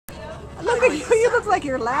You look like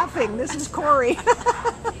you're laughing. This is Cory.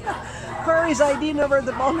 Cory's ID number at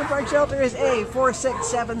the Baldwin Park shelter is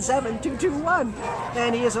A4677221,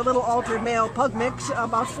 and he is a little altered male pug mix,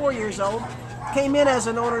 about 4 years old. Came in as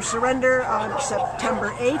an owner surrender on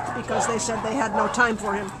September 8th because they said they had no time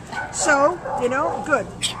for him. So, you know, good.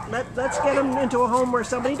 Let's get him into a home where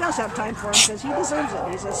somebody does have time for him, because he deserves it.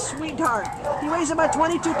 He's a sweetheart. He weighs about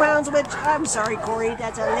 22 pounds, which, I'm sorry, Cory,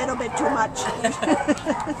 that's a little bit too much.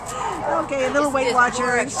 Okay, a little Weight Watcher.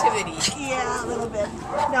 More activity. Yeah, a little bit.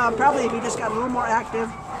 No, probably if he just got a little more active.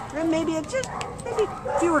 And maybe maybe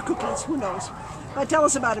fewer cookies, who knows. But tell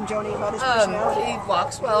us about him, Joni, about his personality. He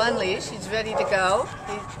walks well on leash. He's ready to go.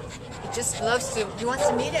 He just loves to, he wants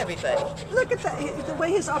to meet everybody. Look at that, the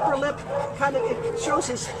way his upper lip kind of, it shows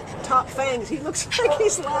his top fangs. He looks like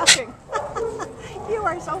he's laughing. You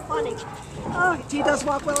are so funny. Oh, he does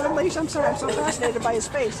walk well on leash. I'm sorry, I'm so fascinated by his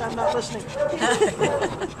face. I'm not listening.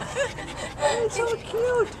 He's so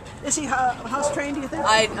cute. Is he house trained, do you think?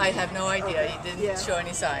 I have no idea. He didn't show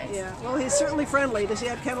any signs. Yeah. Well, he's certainly friendly. Does he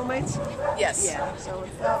have kennel mates? Yes. Yeah. So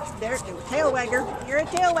there, tail wagger. You're a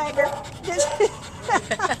tail wagger. Just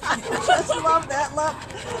love that look.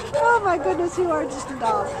 Oh my goodness, you are just a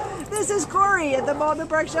doll. This is Cory at the Baldwin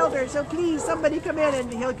Park shelter. So please, somebody come in,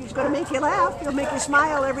 and he's going to make you laugh. He'll make you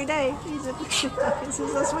smile every day. This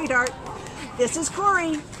is a sweetheart. This is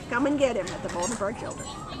Cory. Come and get him at the Baldwin Park shelter.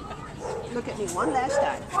 Look at me one last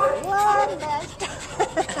time. One last time.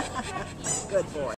 Good boy.